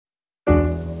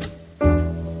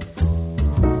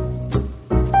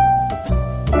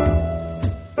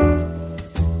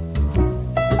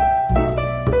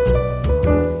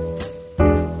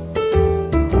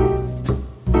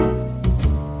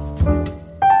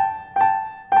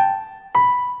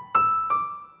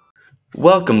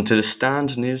Welcome to the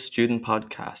Stand News Student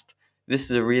Podcast. This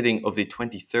is a reading of the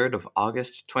 23rd of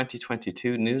August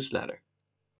 2022 newsletter.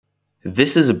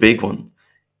 This is a big one.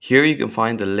 Here you can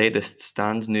find the latest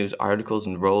Stand News articles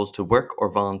and roles to work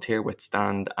or volunteer with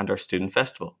Stand and our student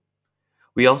festival.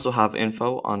 We also have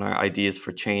info on our Ideas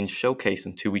for Change showcase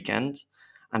in 2 weekends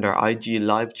and our IG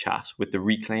live chat with the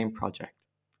Reclaim project.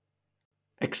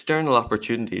 External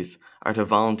opportunities are to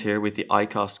volunteer with the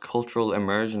ICOS Cultural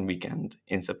Immersion Weekend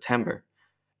in September,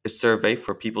 a survey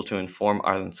for people to inform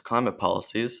Ireland's climate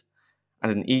policies,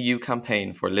 and an EU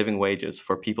campaign for living wages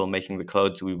for people making the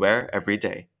clothes we wear every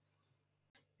day.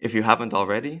 If you haven't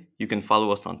already, you can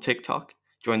follow us on TikTok,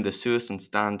 join the Suez and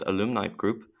Stand alumni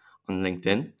group on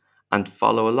LinkedIn, and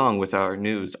follow along with our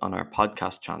news on our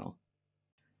podcast channel.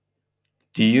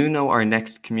 Do you know our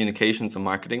next communications and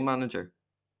marketing manager?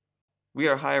 We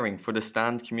are hiring for the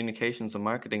Stand Communications and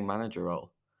Marketing Manager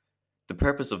role. The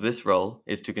purpose of this role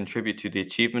is to contribute to the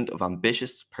achievement of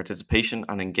ambitious participation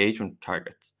and engagement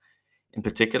targets. In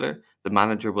particular, the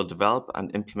manager will develop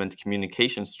and implement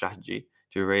communication strategy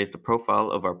to raise the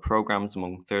profile of our programs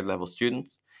among third-level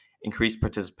students, increase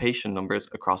participation numbers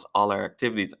across all our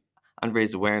activities, and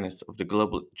raise awareness of the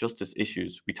global justice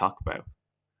issues we talk about.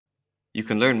 You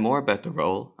can learn more about the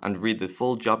role and read the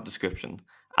full job description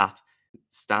at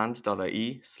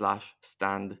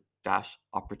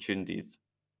stand.ie/stand-opportunities.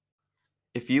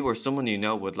 If you or someone you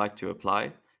know would like to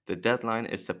apply, the deadline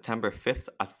is September 5th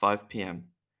at 5 p.m.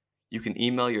 You can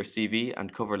email your CV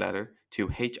and cover letter to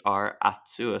hr@suez.ie.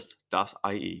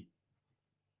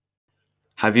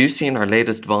 Have you seen our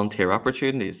latest volunteer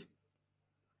opportunities?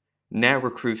 Now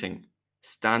recruiting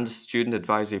Stand Student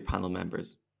Advisory Panel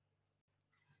members.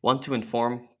 Want to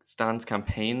inform Stand's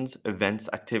campaigns, events,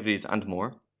 activities, and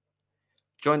more?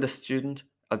 Join the Student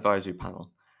Advisory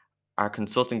Panel, our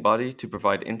consulting body to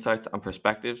provide insights and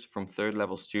perspectives from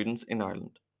third-level students in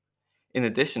Ireland. In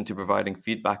addition to providing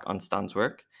feedback on Stand's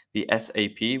work, the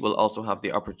SAP will also have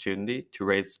the opportunity to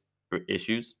raise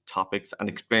issues, topics, and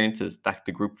experiences that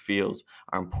the group feels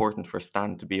are important for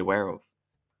Stand to be aware of.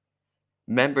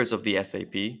 Members of the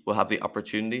SAP will have the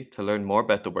opportunity to learn more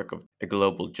about the work of a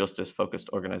global justice-focused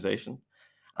organization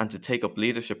and to take up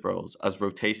leadership roles as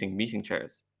rotating meeting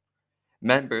chairs.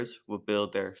 Members will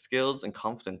build their skills and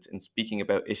confidence in speaking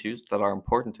about issues that are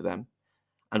important to them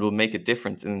and will make a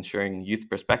difference in ensuring youth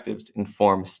perspectives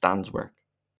inform Stand's work.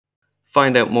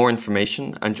 Find out more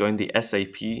information and join the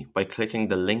SAP by clicking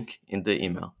the link in the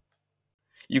email.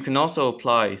 You can also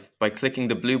apply by clicking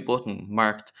the blue button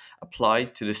marked Apply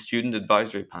to the Student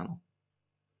Advisory Panel.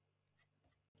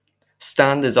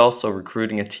 Stand is also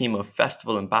recruiting a team of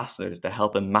festival ambassadors to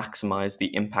help and maximize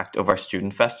the impact of our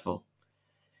student festival.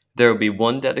 There will be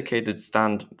one dedicated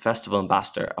Stand Festival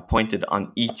ambassador appointed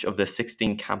on each of the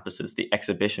 16 campuses the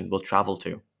exhibition will travel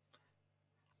to.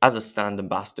 As a Stand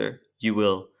ambassador, you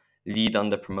will lead on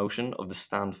the promotion of the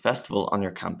Stand Festival on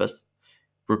your campus,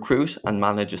 recruit and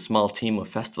manage a small team of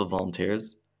festival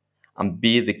volunteers, and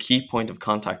be the key point of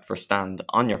contact for Stand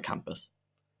on your campus.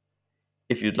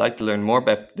 If you'd like to learn more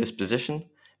about this position,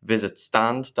 visit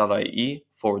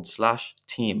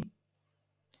stand.ie/team.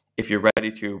 If you're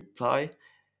ready to apply,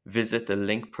 visit the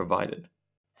link provided.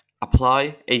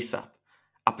 Apply ASAP.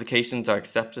 Applications are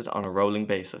accepted on a rolling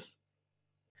basis.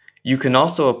 You can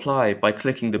also apply by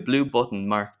clicking the blue button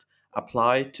marked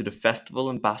Apply to the Festival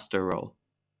Ambassador role.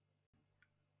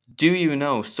 Do you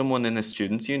know someone in a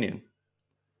students' union?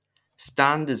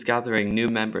 Stand is gathering new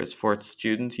members for its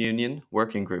Student Union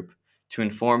Working Group to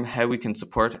inform how we can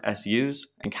support SUs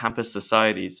and campus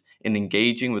societies in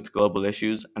engaging with global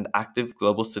issues and active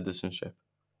global citizenship.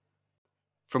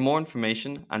 For more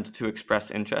information and to express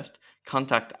interest,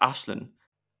 contact Aislinn,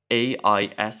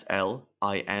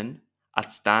 AISLIN,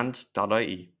 at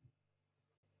stand.ie.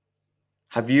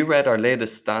 Have you read our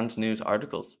latest Stand News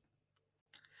articles?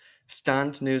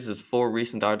 Stand News' 4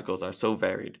 recent articles are so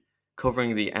varied,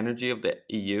 covering the energy of the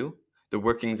EU, the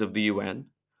workings of the UN,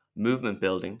 movement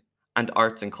building, and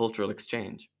arts and cultural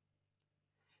exchange.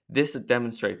 This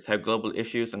demonstrates how global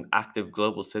issues and active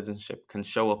global citizenship can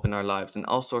show up in our lives in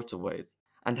all sorts of ways,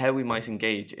 and how we might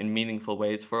engage in meaningful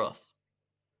ways for us.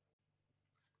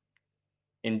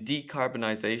 In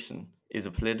Decarbonisation is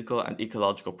a political and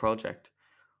ecological project,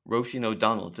 Roisin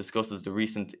O'Donnell discusses the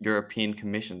recent European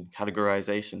Commission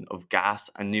categorisation of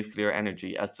gas and nuclear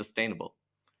energy as sustainable.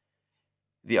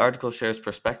 The article shares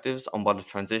perspectives on what a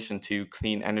transition to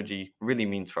clean energy really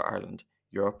means for Ireland,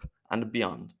 Europe, and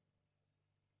beyond.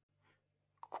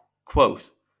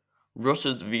 Quote,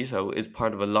 Russia's veto is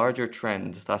part of a larger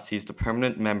trend that sees the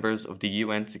permanent members of the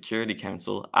UN Security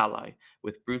Council ally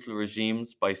with brutal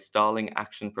regimes by stalling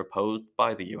action proposed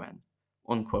by the UN.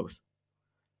 Unquote.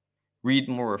 Read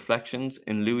more reflections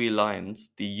in Louis Lyon's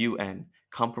The UN,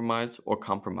 Compromise or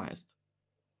Compromised.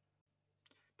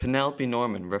 Penelope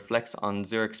Norman reflects on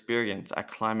their experience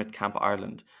at Climate Camp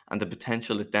Ireland and the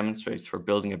potential it demonstrates for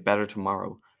building a better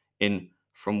tomorrow in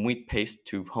From Wheat Paste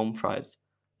to Home Fries,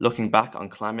 looking back on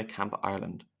Climate Camp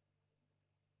Ireland.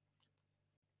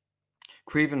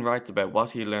 Creven writes about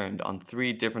what he learned on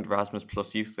 3 different Erasmus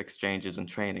Plus youth exchanges and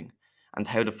training, and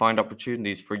how to find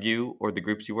opportunities for you or the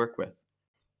groups you work with.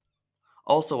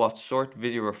 Also watch short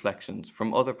video reflections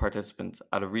from other participants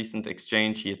at a recent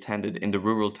exchange he attended in the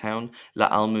rural town La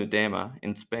Almudena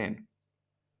in Spain.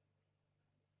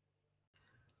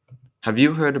 Have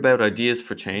you heard about Ideas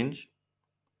for Change?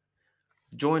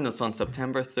 Join us on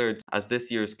September 3rd as this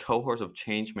year's cohort of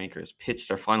changemakers pitch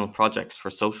their final projects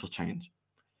for social change.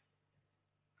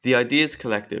 The Ideas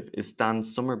Collective is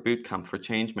Stan's summer bootcamp for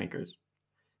changemakers.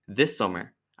 This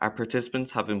summer, our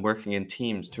participants have been working in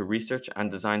teams to research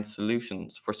and design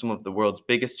solutions for some of the world's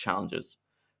biggest challenges,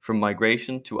 from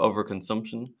migration to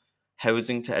overconsumption,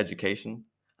 housing to education,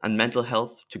 and mental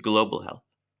health to global health.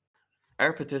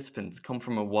 Our participants come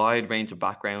from a wide range of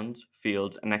backgrounds,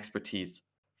 fields, and expertise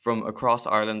from across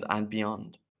Ireland and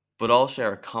beyond, but all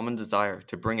share a common desire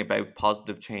to bring about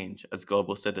positive change as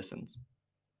global citizens.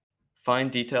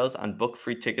 Find details and book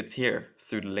free tickets here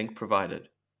through the link provided.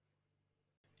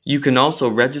 You can also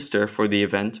register for the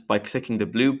event by clicking the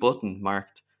blue button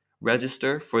marked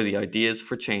Register for the Ideas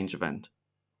for Change event.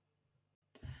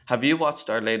 Have you watched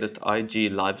our latest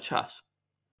IG live chat?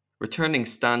 Returning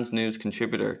Stand News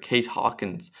contributor Kate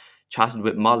Hawkins chatted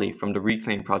with Molly from the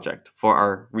Reclaim Project for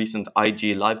our recent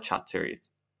IG live chat series.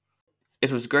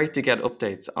 It was great to get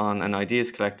updates on an Ideas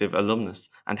Collective alumnus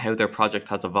and how their project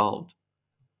has evolved.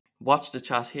 Watch the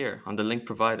chat here on the link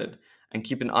provided and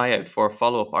keep an eye out for a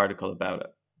follow-up article about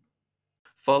it.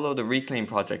 Follow the Reclaim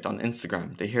Project on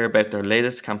Instagram to hear about their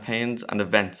latest campaigns and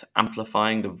events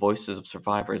amplifying the voices of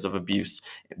survivors of abuse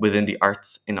within the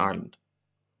arts in Ireland.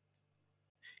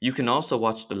 You can also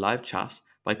watch the live chat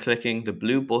by clicking the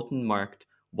blue button marked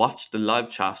Watch the live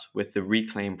chat with the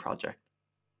Reclaim Project.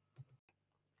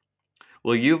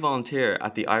 Will you volunteer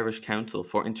at the Irish Council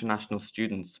for International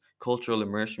Students Cultural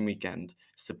Immersion Weekend,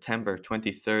 September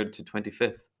 23rd to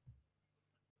 25th?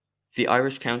 The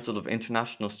Irish Council of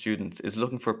International Students is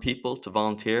looking for people to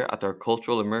volunteer at their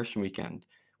Cultural Immersion Weekend,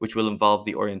 which will involve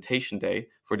the orientation day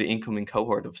for the incoming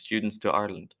cohort of students to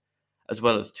Ireland, as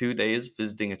well as 2 days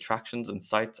visiting attractions and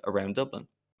sites around Dublin.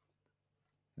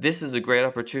 This is a great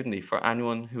opportunity for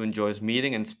anyone who enjoys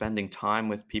meeting and spending time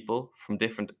with people from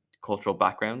different cultural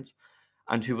backgrounds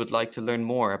and who would like to learn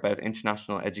more about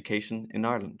international education in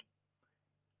Ireland.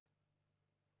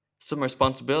 Some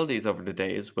responsibilities over the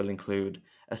days will include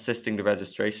assisting the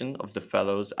registration of the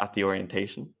fellows at the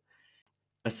orientation,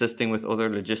 assisting with other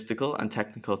logistical and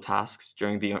technical tasks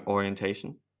during the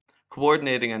orientation,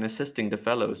 coordinating and assisting the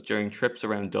fellows during trips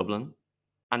around Dublin,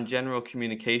 and general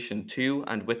communication to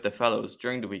and with the fellows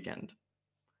during the weekend.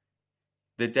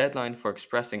 The deadline for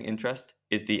expressing interest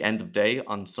is the end of day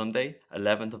on Sunday,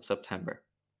 11th of September.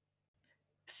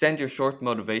 Send your short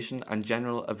motivation and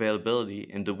general availability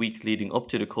in the week leading up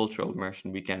to the Cultural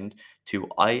Immersion Weekend to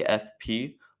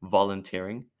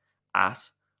ifpvolunteering at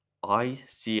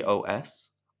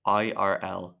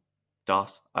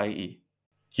icosirl.ie.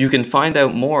 You can find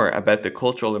out more about the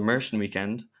Cultural Immersion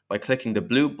Weekend by clicking the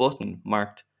blue button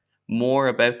marked More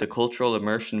about the Cultural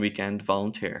Immersion Weekend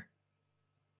Volunteer.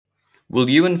 Will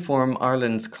you inform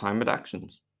Ireland's climate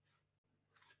actions?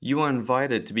 You are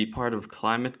invited to be part of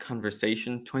Climate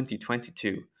Conversation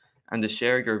 2022 and to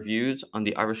share your views on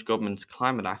the Irish Government's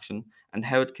climate action and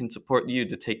how it can support you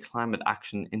to take climate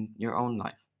action in your own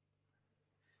life.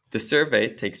 The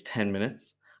survey takes 10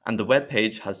 minutes and the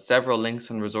webpage has several links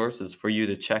and resources for you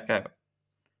to check out.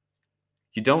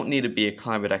 You don't need to be a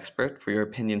climate expert for your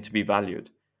opinion to be valued,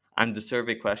 and the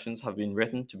survey questions have been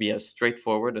written to be as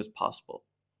straightforward as possible.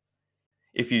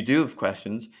 If you do have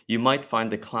questions, you might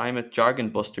find the Climate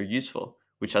Jargon Buster useful,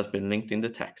 which has been linked in the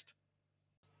text.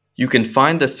 You can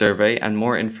find the survey and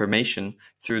more information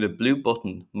through the blue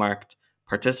button marked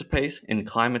Participate in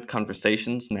Climate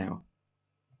Conversations now.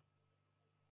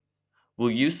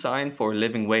 Will you sign for a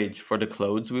living wage for the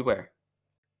clothes we wear?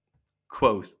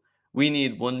 Quote, we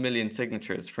need 1 million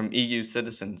signatures from EU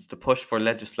citizens to push for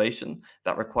legislation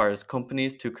that requires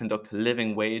companies to conduct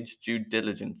living wage due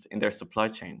diligence in their supply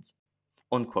chains.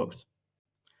 Unquote.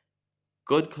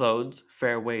 Good Clothes,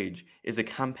 Fair Wage is a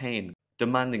campaign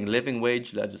demanding living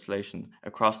wage legislation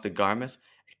across the garment,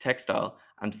 textile,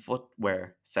 and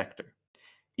footwear sector.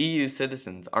 EU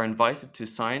citizens are invited to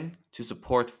sign to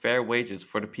support fair wages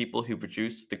for the people who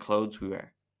produce the clothes we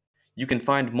wear. You can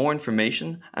find more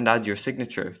information and add your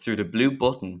signature through the blue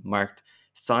button marked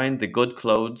Sign the Good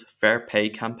Clothes Fair Pay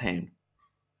campaign.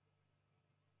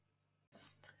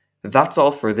 That's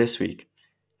all for this week.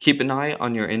 Keep an eye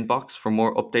on your inbox for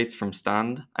more updates from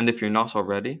Stand, and if you're not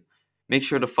already, make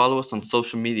sure to follow us on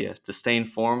social media to stay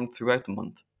informed throughout the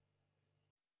month.